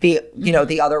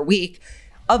the other week,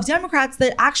 of Democrats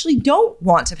that actually don't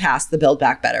want to pass the Build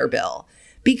Back Better bill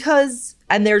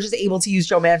and they're just able to use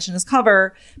Joe Manchin as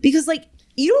cover because, like,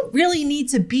 you don't really need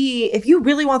to be, if you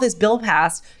really want this bill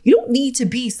passed, you don't need to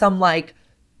be some like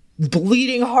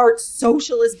bleeding heart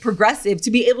socialist progressive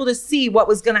to be able to see what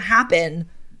was going to happen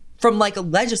from like a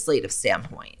legislative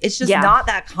standpoint. It's just not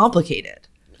that complicated.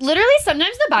 Literally,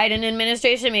 sometimes the Biden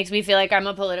administration makes me feel like I'm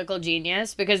a political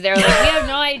genius because they're like, we have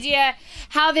no idea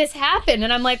how this happened.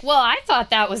 And I'm like, well, I thought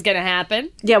that was going to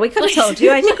happen. Yeah, we could have told you.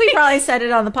 I think we probably said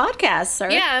it on the podcast, sir.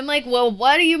 Yeah, I'm like, well,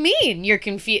 what do you mean you're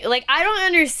confused? Like, I don't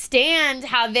understand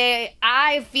how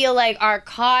I feel like are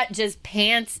caught just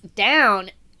pants down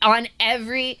on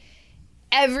every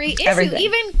issue. Everything.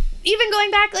 Even going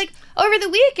back, like, over the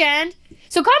weekend.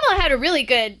 So Kamala had a really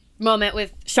good moment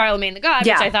with Charlemagne the God,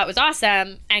 which I thought was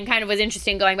awesome and kind of was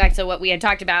interesting, going back to what we had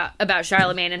talked about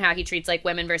Charlemagne and how he treats like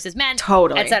women versus men,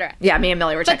 totally, etc. Yeah, me and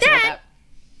Millie were talking about that.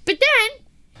 But then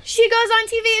she goes on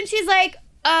TV and she's like,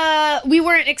 we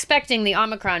weren't expecting the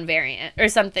Omicron variant or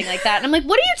something like that. And I'm like,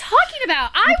 what are you talking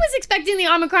about? I was expecting the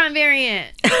Omicron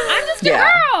variant. I'm just a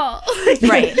girl.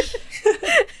 Right.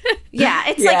 Yeah,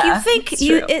 it's like you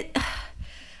think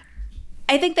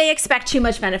I think they expect too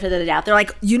much benefit of the doubt. They're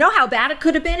like, you know how bad it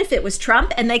could have been if it was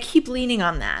Trump? And they keep leaning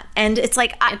on that. And it's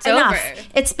like, it's enough. over.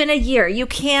 It's been a year.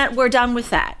 We're done with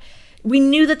that. We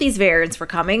knew that these variants were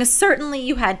coming. Certainly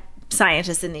you had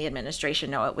scientists in the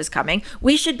administration know it was coming.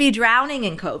 We should be drowning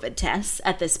in COVID tests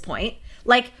at this point.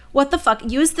 Like, what the fuck?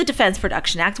 Use the Defense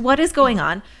Production Act. What is going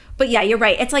on? But yeah, you're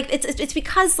right. It's like, it's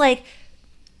because like,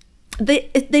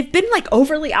 they've been like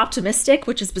overly optimistic,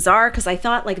 which is bizarre because I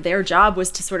thought like their job was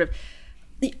to sort of,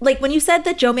 like when you said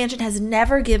that Joe Manchin has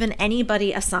never given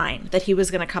anybody a sign that he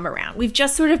was going to come around, we've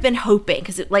just sort of been hoping,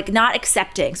 because like not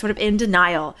accepting, sort of in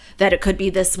denial that it could be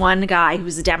this one guy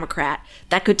who's a Democrat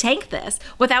that could tank this,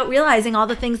 without realizing all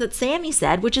the things that Sammy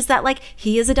said, which is that like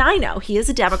he is a dino, he is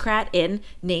a Democrat in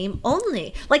name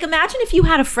only. Like imagine if you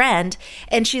had a friend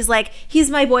and she's like, he's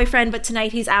my boyfriend, but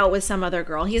tonight he's out with some other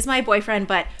girl. He's my boyfriend,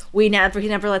 but he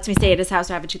never lets me stay at his house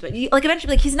to have a toothbrush. Like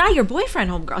eventually, like he's not your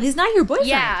boyfriend, homegirl. He's not your boyfriend.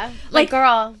 Yeah, like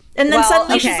girl. And then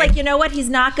suddenly she's like, you know what? He's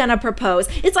not going to propose.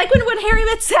 It's like when Harry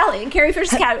met Sally and Carrie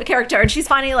Fisher's character, and she's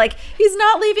finally like, he's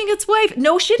not leaving his wife.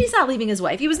 No shit, he's not leaving his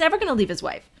wife. He was never going to leave his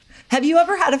wife. Have you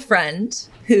ever had a friend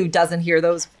who doesn't hear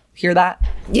that?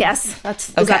 Yes. Is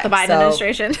that the Biden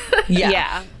administration?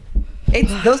 Yeah.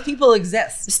 Those people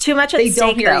exist. There's too much at stake, they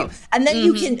don't hear though. you. And then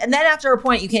and then after a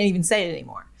point, you can't even say it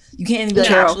anymore. You can't even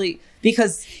actually,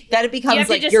 because then it becomes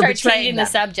like you're betraying changing the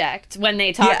subject when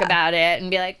they talk about it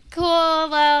and be like, cool,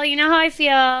 well, you know how I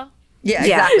feel. Yeah,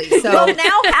 exactly. So well,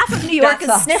 now half of New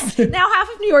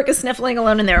York is sniffling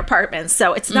alone in their apartments,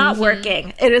 so it's not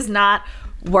working. It is not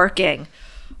working.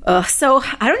 So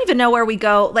I don't even know where we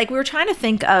go. Like, we were trying to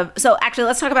think of. So actually,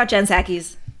 let's talk about Jen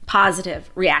Psaki's positive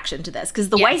reaction to this, because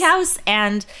the White House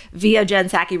and via Jen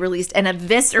Psaki released an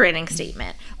eviscerating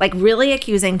statement, like really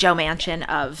accusing Joe Manchin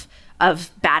of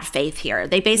bad faith here.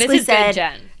 They basically said, good,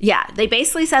 Jen. Yeah, they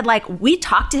basically said, like, we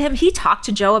talked to him. He talked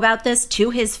to Joe about this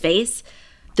to his face.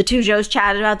 The two Joes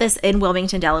chatted about this in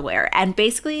Wilmington, Delaware. And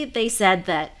basically they said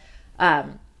that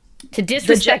to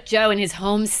disrespect Joe in his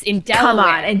home in Delaware. Come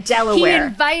on, in Delaware. He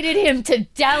invited him to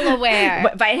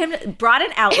Delaware. Brought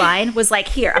an outline, was like,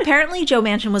 here. Apparently Joe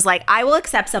Manchin was like, I will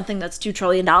accept something that's $2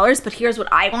 trillion, but here's what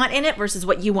I want in it versus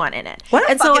what you want in it. What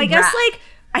a fucking rat. Like,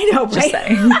 I know, right?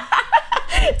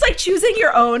 It's like choosing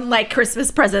your own, like,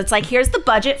 Christmas presents. Like, here's the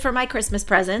budget for my Christmas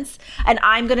presents, and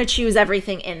I'm going to choose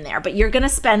everything in there, but you're going to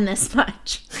spend this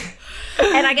much.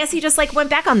 And I guess he just, like, went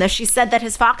back on this. She said that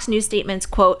his Fox News statements,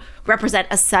 quote, represent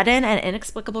a sudden and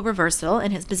inexplicable reversal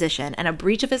in his position and a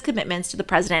breach of his commitments to the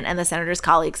president and the senator's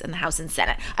colleagues in the House and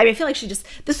Senate. I mean, I feel like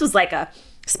this was like a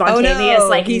spontaneous,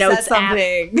 like, he notes said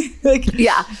something. app.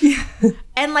 Yeah.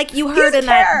 And, like, you heard in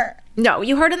that... No,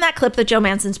 you heard in that clip that Joe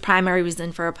Manchin's primary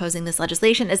reason for opposing this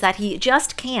legislation is that he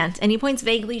just can't, and he points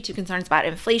vaguely to concerns about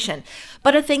inflation.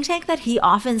 But a think tank that he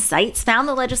often cites found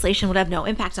the legislation would have no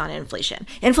impact on inflation.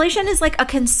 Inflation is like a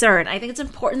concern. I think it's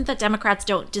important that Democrats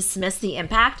don't dismiss the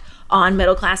impact on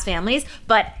middle-class families,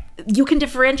 but you can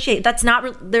differentiate.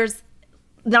 There's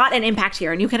not an impact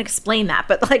here, and you can explain that.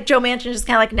 But, like, Joe Manchin is just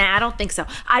kind of like, nah, I don't think so.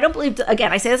 I don't believe,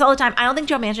 again, I say this all the time, I don't think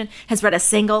Joe Manchin has read a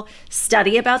single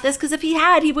study about this, because if he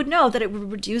had, he would know that it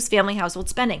would reduce family household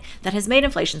spending that has made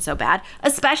inflation so bad,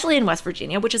 especially in West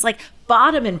Virginia, which is, like,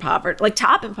 bottom in poverty, like,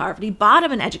 top in poverty,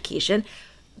 bottom in education.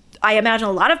 I imagine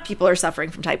a lot of people are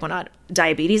suffering from type 1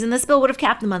 diabetes, and this bill would have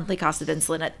capped the monthly cost of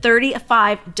insulin at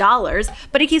 $35.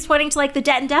 But he keeps pointing to, like, the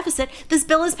debt and deficit. This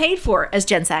bill is paid for, as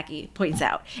Jen Psaki points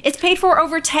out. It's paid for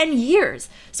over 10 years.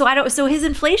 So his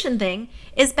inflation thing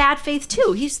is bad faith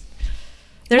too.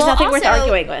 There's nothing worth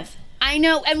arguing with. I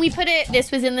know, and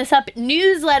this was in this Up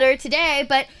newsletter today,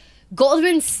 but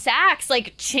Goldman Sachs,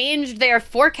 like, changed their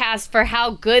forecast for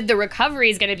how good the recovery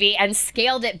is going to be and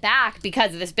scaled it back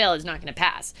because this bill is not going to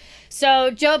pass.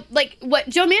 So Joe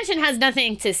Manchin has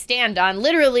nothing to stand on.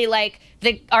 Literally, like,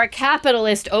 our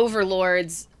capitalist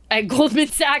overlords at Goldman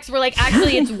Sachs were like,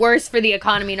 actually, it's worse for the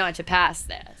economy not to pass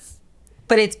this.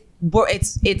 But it's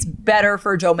better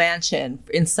for Joe Manchin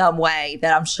in some way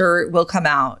that I'm sure will come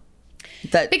out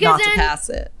not to pass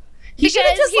it. He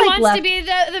wants to be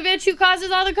the bitch who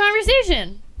causes all the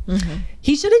conversation. Mm-hmm.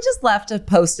 He should have just left a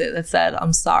post-it that said,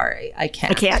 "I'm sorry, I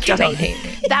can't. Don't hate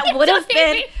me." That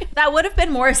would have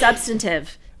been more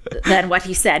substantive than what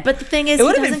he said. But the thing is, it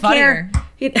would have been funnier,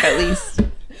 at least.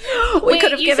 We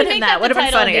could have given him that. Would have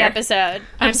been funnier. Episode.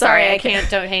 I'm sorry, I can't.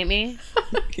 Don't hate me.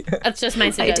 That's just my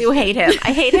suggestion. I do hate him.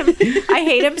 I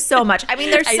hate him so much. I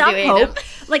mean, there's some hope.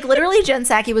 Like, literally, Jen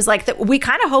Psaki was like, we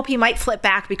kind of hope he might flip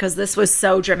back because this was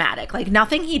so dramatic. Like,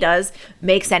 nothing he does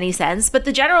makes any sense. But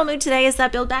the general mood today is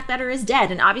that Build Back Better is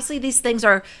dead. And obviously, these things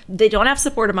they don't have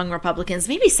support among Republicans.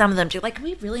 Maybe some of them do. Like, can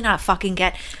we really not fucking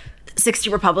get 60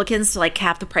 Republicans to, like,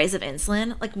 cap the price of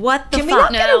insulin? Like, what the fuck? Can we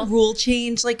not get a rule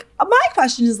change? Like, my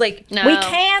question is, like, no. We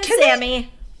can Sammy.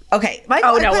 Okay. My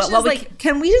question is, like,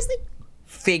 can we just, like,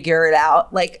 figure it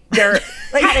out? Like, they're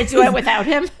like, how to do it without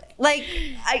him? Like,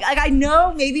 I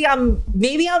know maybe I'm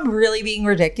really being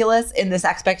ridiculous in this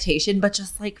expectation, but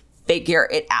just, like, figure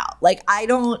it out. Like,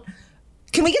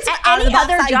 can we get some out of the box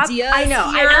ideas? I know.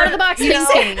 I'm out of the box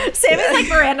thinking. Sammy's like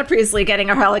Miranda Priestley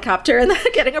getting a helicopter and then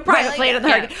getting a private plane in the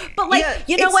hurricane. But, like,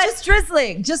 you know what? It's just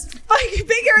drizzling. Just fucking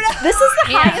figure it out. This is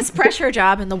the highest pressure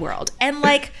job in the world. And,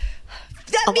 like,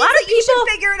 that a lot of people should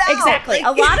figure it out. Exactly.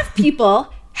 Like, a lot of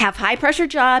people have high pressure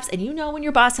jobs, and you know when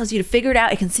your boss tells you to figure it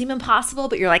out, it can seem impossible,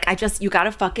 but you're like, you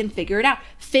gotta fucking figure it out.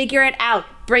 Figure it out.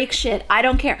 Break shit. I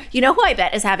don't care. You know who I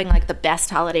bet is having, like, the best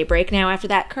holiday break now after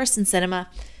that? Kirsten Sinema.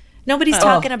 Nobody's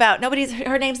talking about,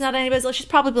 her name's not anybody's. She's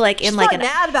probably, like, she's not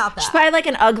mad about that. She's probably, like,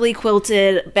 an ugly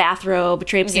quilted bathrobe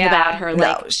traipsing about her. No,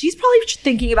 like, she's probably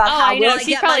thinking about how will I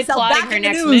get myself back in the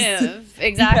news. Move.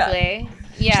 Exactly.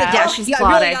 She's plotting.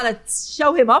 I really gotta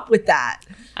show him up with that.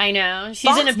 I know.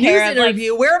 She's in a pair of, like,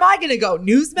 where am I gonna go?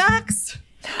 Newsmax?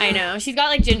 I know. She's got,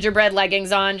 like, gingerbread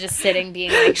leggings on, just sitting,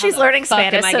 being like, she's learning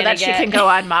Spanish so that she can go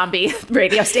on Mombi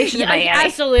radio station in Miami.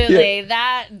 Absolutely.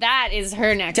 Yeah. That is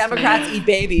her next Democrats eat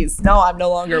babies. No, I'm no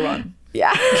longer one.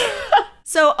 Yeah.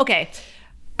 So, okay.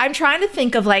 I'm trying to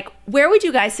think of like, where would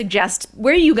you guys suggest,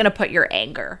 where are you going to put your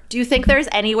anger? Do you think there's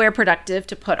anywhere productive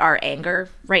to put our anger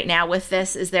right now with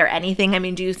this? Is there anything? I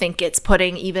mean, do you think it's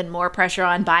putting even more pressure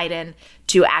on Biden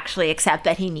to actually accept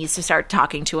that he needs to start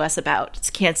talking to us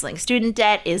about canceling student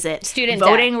debt? Is it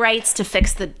voting rights to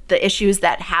fix the issues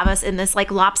that have us in this like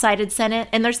lopsided Senate?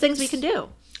 And there's things we can do.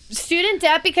 Student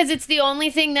debt, because it's the only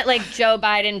thing that like Joe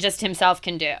Biden just himself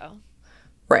can do.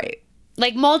 Right.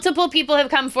 Like, multiple people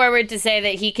have come forward to say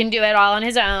that he can do it all on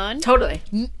his own. Totally.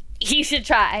 He should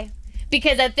try.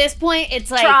 Because at this point,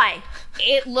 it's like...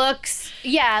 It looks...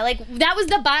 Yeah, like, that was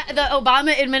the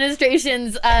Obama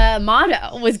administration's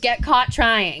motto, was get caught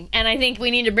trying. And I think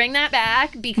we need to bring that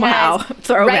back because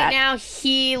right now,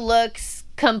 he looks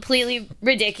completely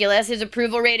ridiculous. His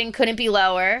approval rating couldn't be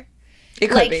lower. It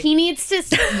could be. He needs to...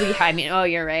 I mean, oh,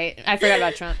 you're right. I forgot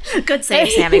about Trump. Good save,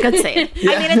 Sammy. Good save.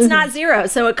 Yeah. I mean, it's not 0,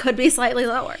 so it could be slightly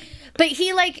lower. But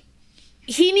he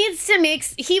needs to make...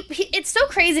 It's so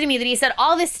crazy to me that he said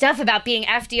all this stuff about being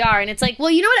FDR. And it's like, well,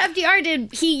 you know what FDR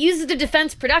did? He used the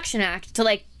Defense Production Act to,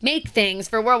 like, make things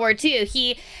for World War II.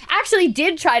 He actually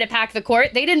did try to pack the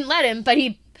court. They didn't let him, but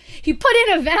he put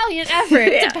in a valiant effort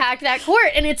to pack that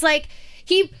court. And it's like...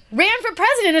 He ran for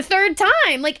president a 3rd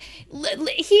time. Like,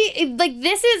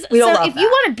 this is... So if you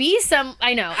want to be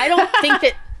I know. I don't think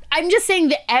that... I'm just saying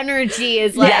the energy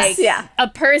is like a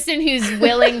person who's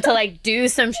willing to like do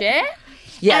some shit.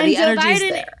 Yeah, and the Joe energy's Biden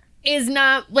there. Is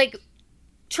not like...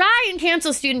 Try and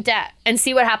cancel student debt and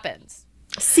see what happens.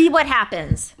 See what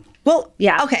happens. Well,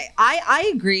 yeah. Okay,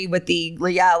 I agree with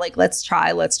let's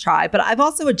try. But I've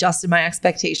also adjusted my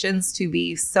expectations to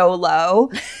be so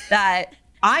low that...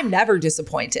 I'm never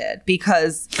disappointed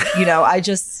because,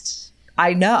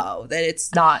 I know that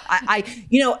it's not,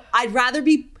 I'd rather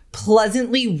be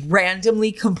pleasantly,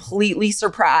 randomly, completely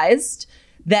surprised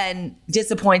than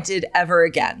disappointed ever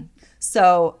again.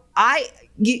 So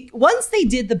once they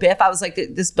did the BIF, I was like,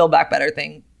 this Build Back Better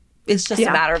thing, it's just a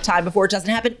matter of time before it doesn't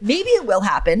happen. Maybe it will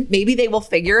happen. Maybe they will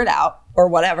figure it out or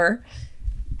whatever.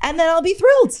 And then I'll be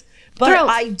thrilled. But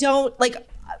I don't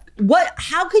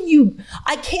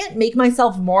I can't make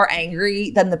myself more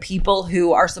angry than the people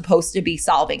who are supposed to be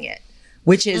solving it,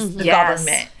 which is the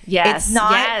government. Yes. It's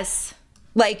not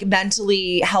like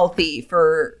mentally healthy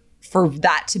for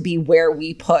that to be where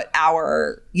we put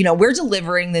our, we're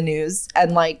delivering the news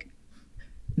and like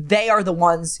they are the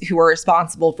ones who are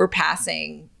responsible for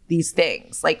passing these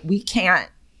things. Like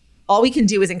all we can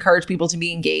do is encourage people to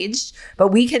be engaged, but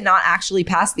we cannot actually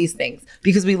pass these things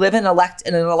because we live in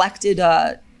an elected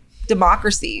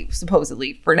democracy,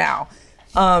 supposedly, for now.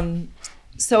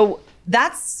 So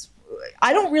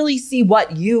I don't really see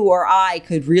what you or I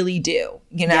could really do,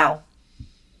 Yeah.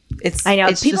 I know.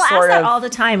 People ask that all the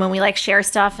time when we like share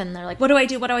stuff and they're like, what do I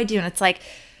do? And it's like,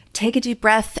 take a deep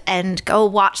breath and go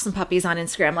watch some puppies on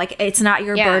Instagram. Like, it's not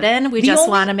your burden. We just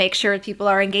want to make sure people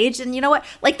are engaged. And you know what?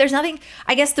 Like, there's nothing,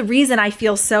 I guess the reason I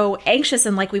feel so anxious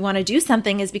and like we want to do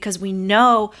something is because we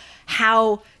know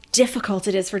how difficult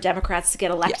it is for Democrats to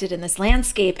get elected in this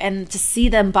landscape and to see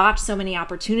them botch so many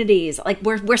opportunities. Like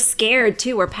we're scared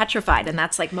too. We're petrified. And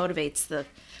that's like motivates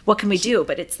what can we do?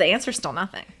 But the answer's still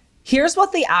nothing. Here's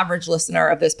what the average listener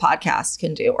of this podcast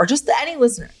can do, or just any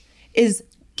listener, is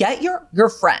get your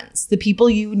friends, the people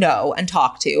you know and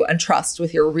talk to and trust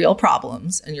with your real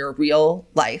problems and your real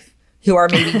life, who are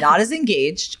maybe not as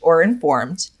engaged or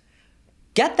informed.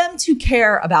 Get them to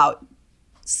care about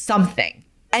something,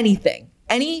 anything.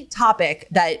 Any topic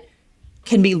that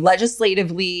can be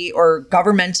legislatively or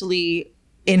governmentally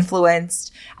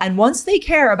influenced. And once they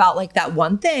care about like that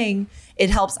one thing, it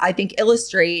helps, I think,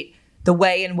 illustrate the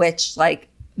way in which like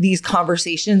these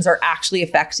conversations are actually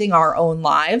affecting our own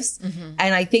lives. Mm-hmm.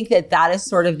 And I think that is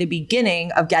sort of the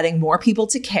beginning of getting more people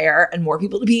to care and more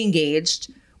people to be engaged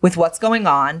with what's going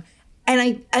on.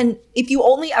 And if you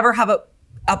only ever have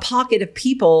a pocket of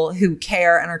people who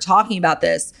care and are talking about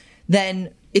this,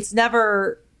 then it's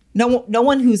never, no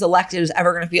one who's elected is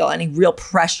ever going to feel any real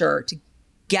pressure to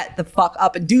get the fuck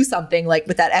up and do something like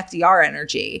with that FDR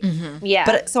energy. Mm-hmm. Yeah.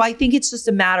 But so I think it's just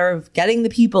a matter of getting the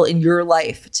people in your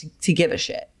life to give a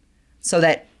shit so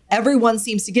that everyone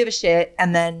seems to give a shit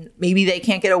and then maybe they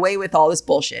can't get away with all this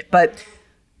bullshit. But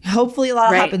hopefully a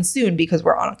lot will happen soon because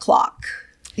we're on a clock.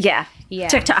 Yeah.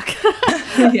 TikTok.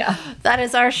 Yeah. That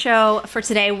is our show for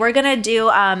today. We're going to do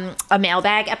a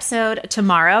mailbag episode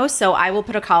tomorrow. So I will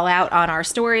put a call out on our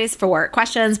stories for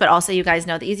questions, but also you guys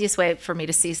know the easiest way for me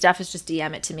to see stuff is just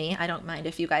DM it to me. I don't mind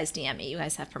if you guys DM me. You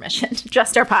guys have permission.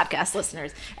 Just our podcast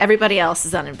listeners. Everybody else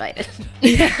is uninvited.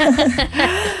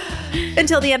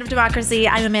 Until the end of democracy,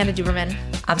 I'm Amanda Duberman.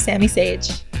 I'm Sammy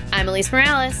Sage. I'm Elise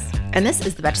Morales. And this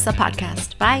is the Botched It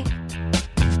Podcast. Bye.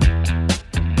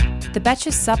 The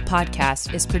Betches Sup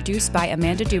podcast is produced by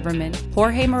Amanda Duberman,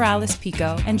 Jorge Morales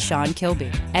Pico, and Sean Kilby.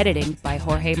 Editing by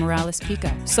Jorge Morales Pico.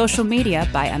 Social media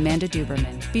by Amanda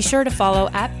Duberman. Be sure to follow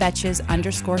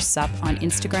 @Betches_Sup on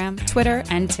Instagram, Twitter,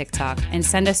 and TikTok, and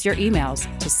send us your emails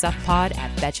to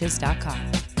suppod@betches.com.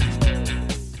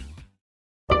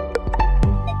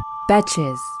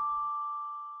 Betches.